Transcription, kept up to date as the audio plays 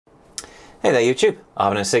Hey there YouTube,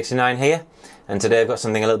 Arvin69 here, and today I've got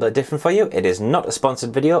something a little bit different for you. It is not a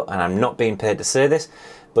sponsored video and I'm not being paid to say this,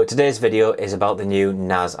 but today's video is about the new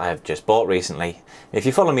NAS I've just bought recently. If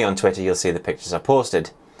you follow me on Twitter you'll see the pictures I posted.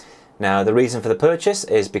 Now the reason for the purchase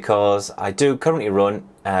is because I do currently run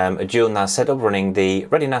a dual NAS setup running the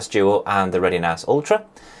Ready NAS Duo and the Ready NAS Ultra.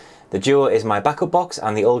 The Duo is my backup box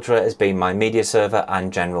and the Ultra has been my media server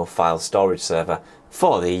and general file storage server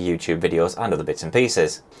for the YouTube videos and other bits and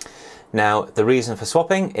pieces. Now the reason for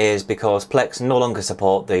swapping is because Plex no longer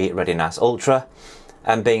support the Ready NAS Ultra,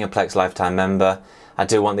 and being a Plex lifetime member I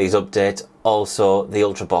do want these updates. Also the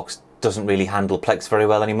Ultra box doesn't really handle Plex very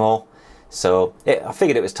well anymore, so I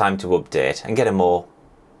figured it was time to update and get a more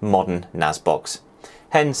modern NAS box.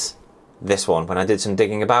 Hence this one. When I did some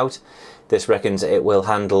digging about, this reckons it will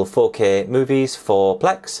handle 4K movies for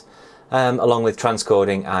Plex, along with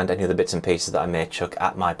transcoding and any other bits and pieces that I may chuck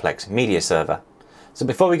at my Plex media server. So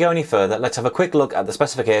before we go any further, let's have a quick look at the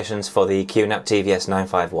specifications for the QNAP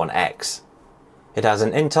TVS-951x. It has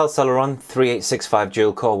an Intel Celeron 3865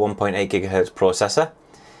 dual-core 1.8 GHz processor.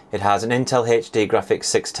 It has an Intel HD Graphics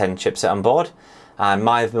 610 chipset on board, and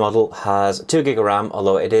my model has 2 GB RAM,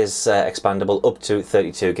 although it is expandable up to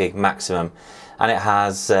 32 GB maximum, and it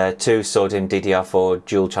has 2 SODIMM DDR4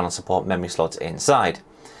 dual channel support memory slots inside.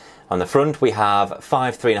 On the front we have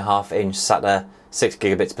 5 3.5-inch SATA 6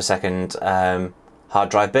 gigabits per second hard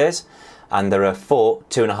drive bays, and there are 4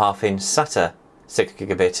 2.5-inch SATA 6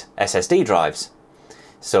 gigabit SSD drives.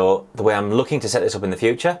 So the way I'm looking to set this up in the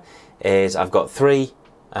future is I've got 3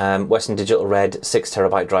 Western Digital Red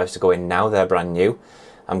 6TB drives to go in now. They're brand new.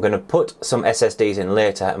 I'm going to put some SSDs in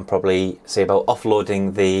later and probably see about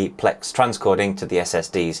offloading the Plex transcoding to the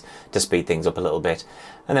SSDs to speed things up a little bit,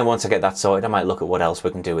 and then once I get that sorted I might look at what else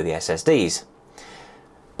we can do with the SSDs.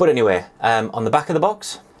 But anyway, on the back of the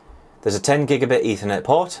box there's a 10 gigabit Ethernet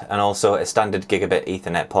port and also a standard gigabit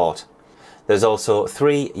Ethernet port. There's also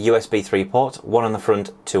 3 USB 3 ports, 1 on the front,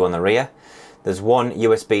 2 on the rear. There's 1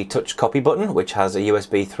 USB touch copy button which has a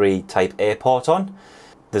USB 3 Type A port on.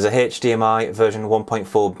 There's a HDMI version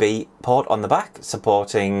 1.4b port on the back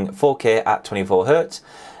supporting 4K at 24 Hz,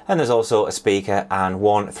 and there's also a speaker and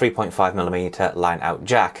 1 3.5mm line out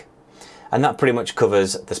jack. And that pretty much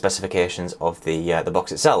covers the specifications of the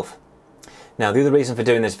box itself. Now the other reason for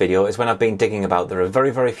doing this video is when I've been digging about, there are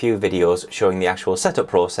very few videos showing the actual setup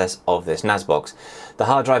process of this NAS box. The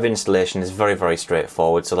hard drive installation is very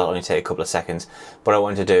straightforward, so that'll only take a couple of seconds, but I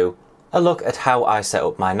wanted to do a look at how I set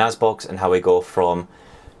up my NAS box and how we go from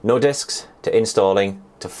no disks to installing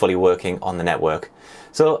to fully working on the network.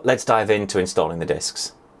 So let's dive into installing the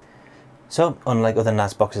disks. So unlike other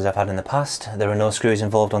NAS boxes I've had in the past, there are no screws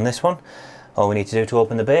involved on this one. All we need to do to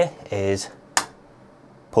open the bay is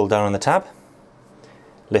pull down on the tab,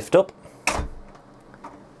 lift up,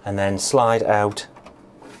 and then slide out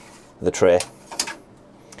the tray.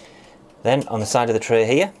 Then on the side of the tray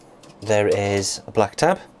here there is a black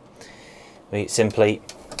tab. We simply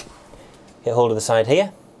get hold of the side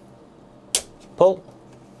here, pull,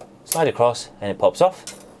 slide across, and it pops off.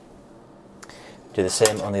 Do the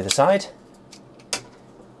same on the other side,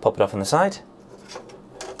 pop it off on the side,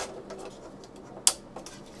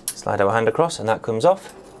 slide our hand across and that comes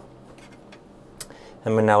off.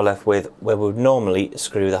 And we're now left with where we would normally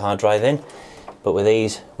screw the hard drive in, but with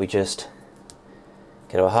these we just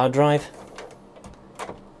get our hard drive,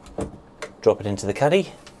 drop it into the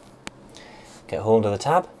caddy, get hold of the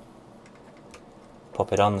tab,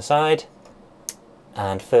 pop it on the side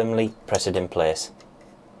and firmly press it in place.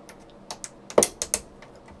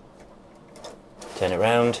 Turn it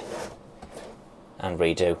round and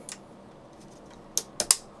redo.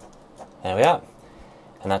 There we are,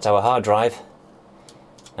 and that's our hard drive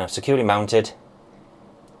now securely mounted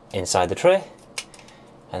inside the tray,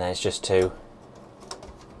 and then it's just to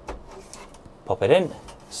pop it in,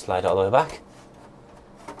 slide it all the way back,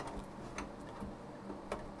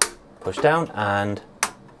 push down and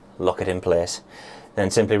lock it in place. Then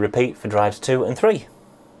simply repeat for drives 2 and 3.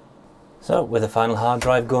 So with the final hard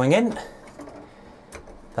drive going in,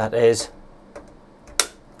 that is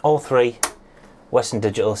all 3 Western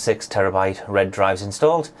Digital 6TB red drives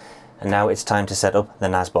installed, and now it's time to set up the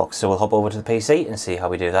NAS box. So we'll hop over to the PC and see how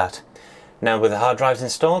we do that. Now with the hard drives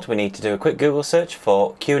installed we need to do a quick Google search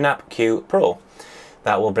for QNAP Q Pro.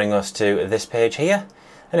 That will bring us to this page here,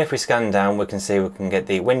 and if we scan down we can see we can get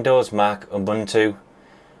the Windows, Mac, Ubuntu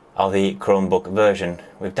or the Chromebook version.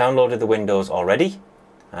 We've downloaded the Windows already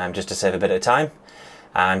just to save a bit of time,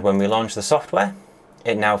 and when we launch the software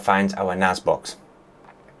it now finds our NAS box.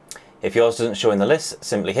 If yours doesn't show in the list,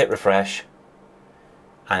 simply hit refresh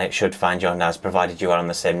and it should find your NAS, provided you are on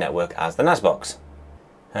the same network as the NAS box.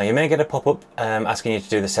 Now you may get a pop-up asking you to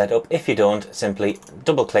do the setup. If you don't, simply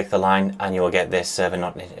double click the line and you will get this server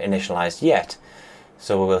not initialized yet.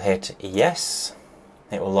 So we will hit yes.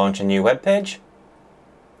 It will launch a new web page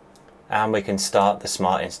and we can start the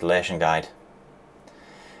smart installation guide.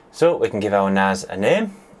 So we can give our NAS a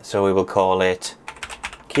name. So we will call it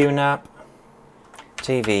QNAP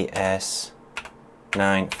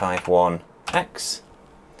TVS-951x.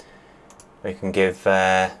 We can give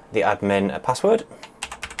the admin a password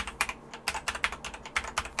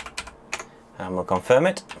and we'll confirm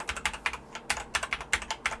it.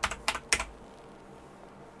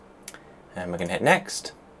 And we can hit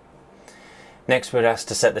next. Next we're asked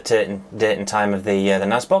to set the date and time of the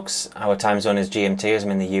NAS box. Our time zone is GMT as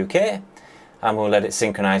I'm in the UK, and we'll let it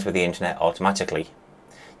synchronize with the internet automatically.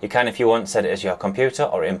 You can, if you want, set it as your computer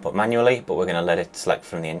or input manually, but we're going to let it select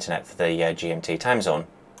from the internet for the GMT time zone.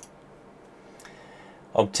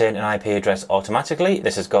 Obtain an IP address automatically.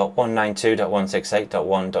 This has got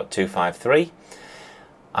 192.168.1.253.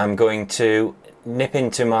 I'm going to nip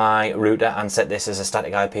into my router and set this as a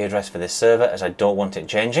static IP address for this server, as I don't want it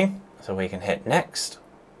changing. So we can hit next.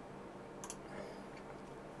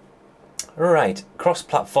 Right,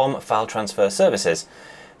 cross-platform file transfer services.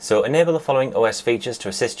 So enable the following OS features to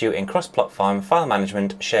assist you in cross-platform file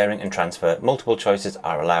management, sharing and transfer. Multiple choices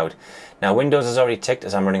are allowed. Now Windows is already ticked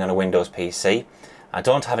as I'm running on a Windows PC. I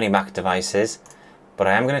don't have any Mac devices, but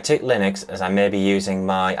I am going to tick Linux as I may be using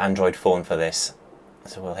my Android phone for this.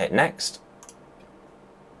 So we'll hit next.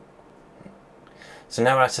 So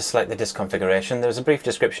now we're asked to select the disk configuration. There's a brief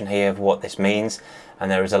description here of what this means, and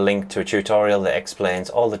there is a link to a tutorial that explains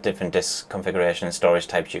all the different disk configuration and storage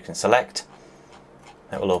types you can select.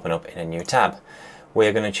 That will open up in a new tab.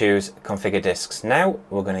 We're going to choose configure disks now.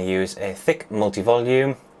 We're going to use a thick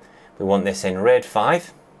multi-volume. We want this in RAID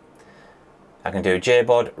 5. I can do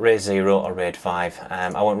JBOD, RAID 0 or RAID 5.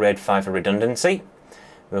 I want RAID 5 for redundancy.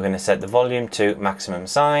 We're going to set the volume to maximum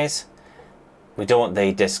size. We don't want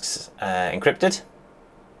the disks encrypted.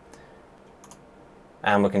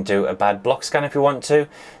 And we can do a bad block scan if we want to.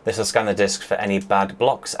 This will scan the disks for any bad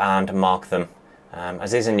blocks and mark them.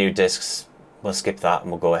 As these are new disks, we'll skip that and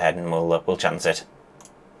we'll go ahead and we'll chance it.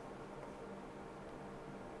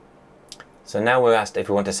 So now we're asked if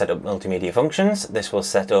we want to set up multimedia functions. This will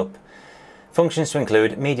set up functions to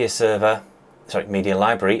include media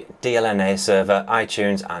library, DLNA server,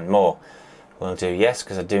 iTunes and more. We'll do yes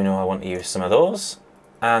because I do know I want to use some of those.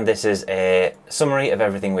 And this is a summary of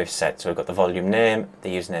everything we've set. So we've got the volume name,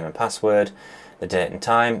 the username and password, the date and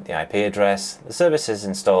time, the IP address, the services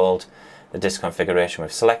installed, the disk configuration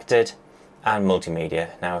we've selected, and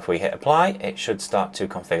multimedia. Now if we hit apply, it should start to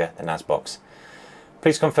configure the NAS box.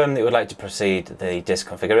 Please confirm that you would like to proceed the disk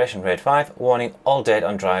configuration RAID 5. Warning, all data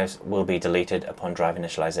on drives will be deleted upon drive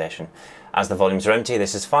initialization. As the volumes are empty,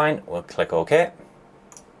 this is fine. We'll click OK.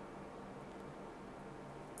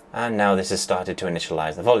 And now this has started to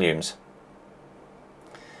initialize the volumes.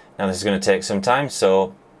 Now this is going to take some time,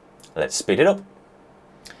 so let's speed it up.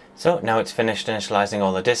 So now it's finished initializing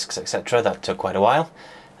all the disks, etc. That took quite a while.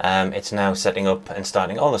 It's now setting up and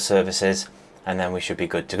starting all the services, and then we should be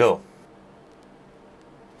good to go.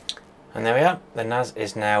 And there we are. The NAS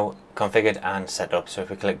is now configured and set up. So if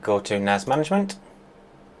we click go to NAS management,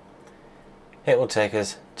 it will take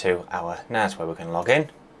us to our NAS where we can log in.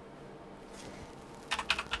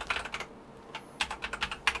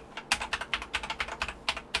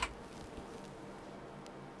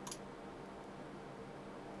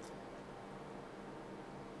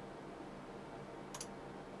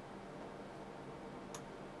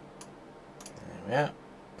 Yeah,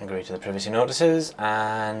 agree to the privacy notices,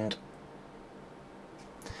 and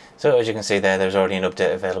so as you can see there's already an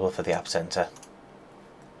update available for the App Center.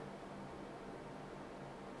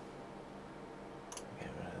 Get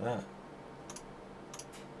rid of that.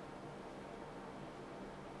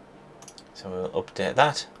 So we'll update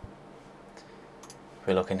that. If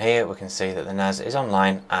we look in here, we can see that the NAS is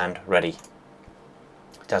online and ready.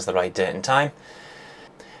 It has the right date and time.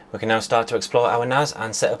 We can now start to explore our NAS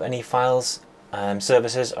and set up any files,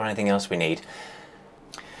 services or anything else we need.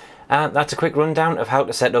 And that's a quick rundown of how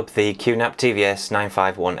to set up the QNAP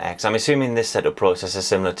TVS-951x. I'm assuming this setup process is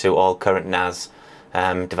similar to all current NAS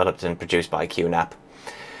developed and produced by QNAP.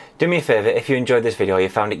 Do me a favour, if you enjoyed this video or you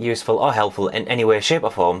found it useful or helpful in any way, shape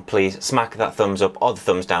or form, please smack that thumbs up or the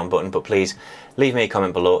thumbs down button, but please leave me a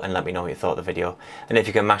comment below and let me know what you thought of the video. And if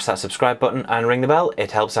you can mash that subscribe button and ring the bell,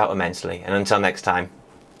 it helps out immensely. And until next time,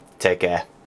 take care.